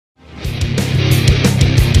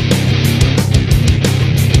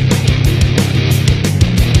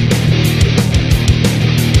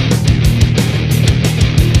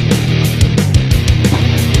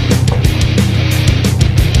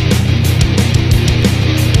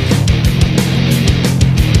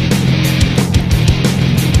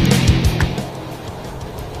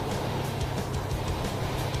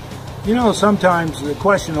You know, sometimes the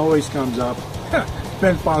question always comes up,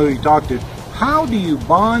 depends upon who you talk to, how do you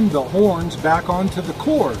bond the horns back onto the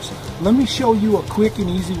cores? Let me show you a quick and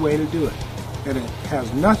easy way to do it. And it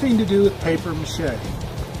has nothing to do with paper mache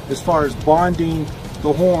as far as bonding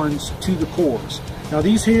the horns to the cores. Now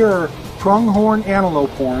these here are pronghorn antelope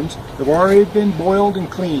horns. They've already been boiled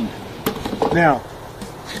and cleaned. Now,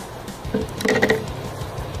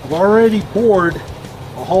 I've already bored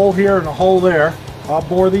a hole here and a hole there. I'll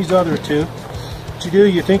bore these other two. What you do,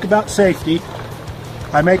 you think about safety.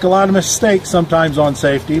 I make a lot of mistakes sometimes on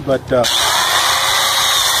safety, but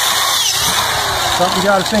something you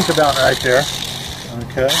got to think about right there.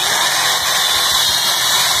 Okay.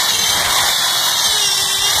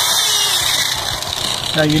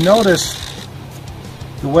 Now you notice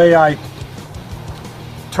the way I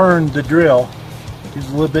turned the drill is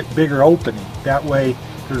a little bit bigger opening. That way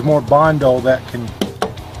there's more bondo that can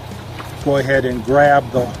go ahead and grab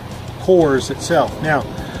the cores itself. Now,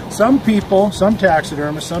 some people, some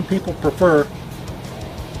taxidermists, some people prefer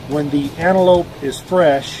when the antelope is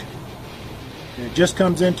fresh and it just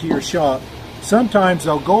comes into your shop, sometimes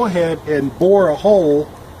they'll go ahead and bore a hole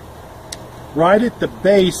right at the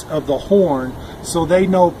base of the horn so they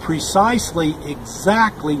know precisely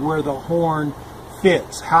exactly where the horn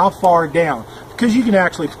fits, how far down, because you can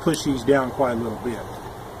actually push these down quite a little bit.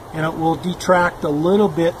 And it will detract a little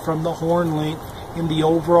bit from the horn length in the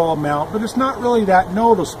overall mount, but it's not really that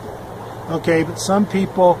noticeable. Okay, but some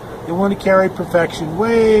people, they want to carry perfection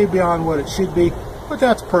way beyond what it should be, but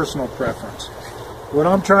that's personal preference. What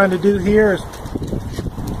I'm trying to do here is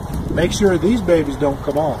make sure these babies don't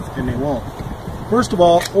come off, and they won't. First of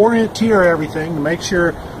all, orienteer everything to make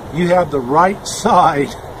sure you have the right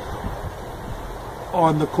side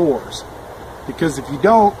on the cores. Because if you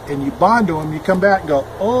don't, and you bond to them, you come back and go,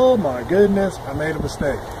 oh my goodness, I made a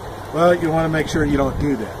mistake. Well, you want to make sure you don't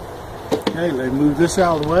do that. Okay, let me move this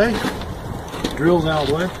out of the way. Drill's out of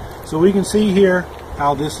the way. So we can see here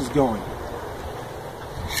how this is going.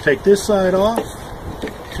 Take this side off.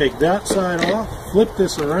 Take that side off. Flip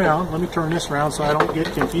this around. Let me turn this around so I don't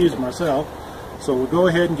get confused myself. So we'll go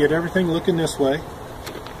ahead and get everything looking this way.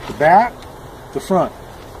 The back, the front.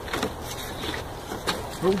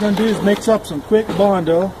 What we're going to do is mix up some quick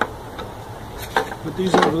bondo. Put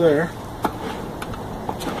these over there.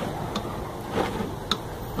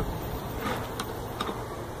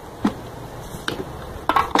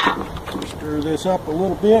 Stir this up a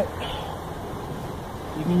little bit.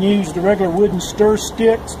 You can use the regular wooden stir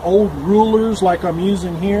sticks, old rulers like I'm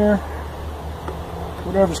using here.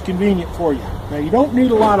 Whatever's convenient for you. Now you don't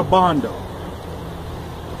need a lot of bondo.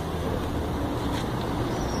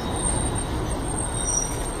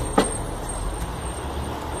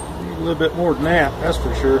 A little bit more than that, that's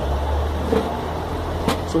for sure.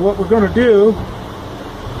 So what we're going to do,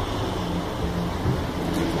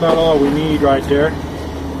 that's about all we need right there.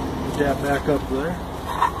 Put that back up there.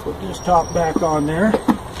 Put this top back on there.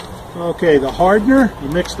 Okay, the hardener, you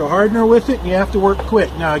mix the hardener with it and you have to work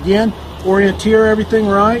quick. Now again, orienteer everything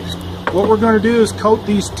right. What we're going to do is coat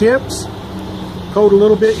these tips, coat a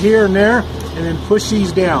little bit here and there, and then push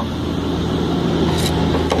these down.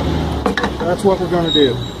 That's what we're going to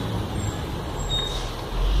do.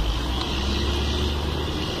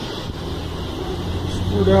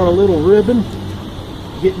 Squirt out a little ribbon.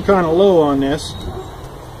 Getting kind of low on this.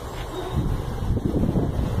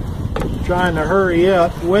 Trying to hurry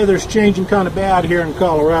up. The weather's changing kind of bad here in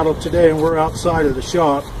Colorado today, and we're outside of the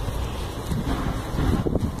shop.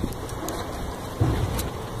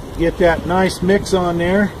 Get that nice mix on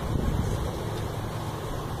there.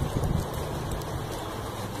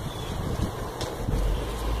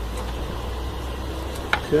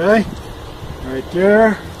 Okay, right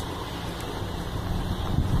there.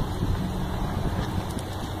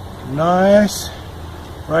 Nice.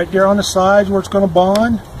 Right there on the sides where it's going to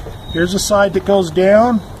bond. Here's the side that goes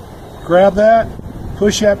down. Grab that,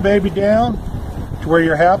 push that baby down to where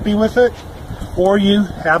you're happy with it, or you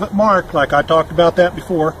have it marked like I talked about that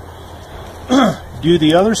before. Do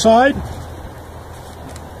the other side.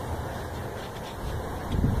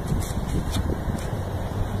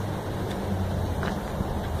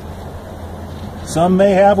 Some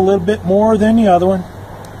may have a little bit more than the other one.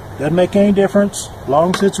 Doesn't make any difference as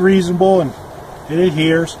long as it's reasonable and it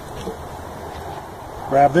adheres.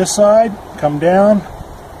 Grab this side, come down.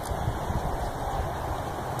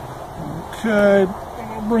 Okay,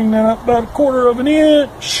 I'll bring that up about 1/4 of an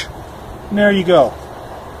inch. And there you go.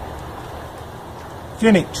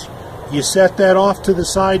 Finished. You set that off to the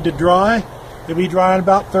side to dry. It'll be dry in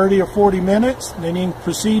about 30 or 40 minutes. Then you can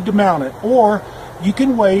proceed to mount it. Or you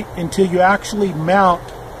can wait until you actually mount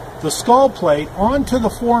the skull plate onto the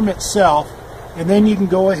form itself, and then you can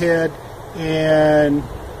go ahead and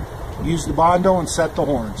use the Bondo and set the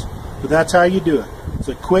horns. But that's how you do it. It's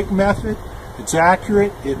a quick method, it's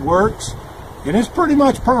accurate, it works, and it's pretty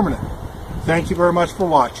much permanent. Thank you very much for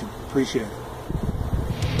watching. Appreciate it.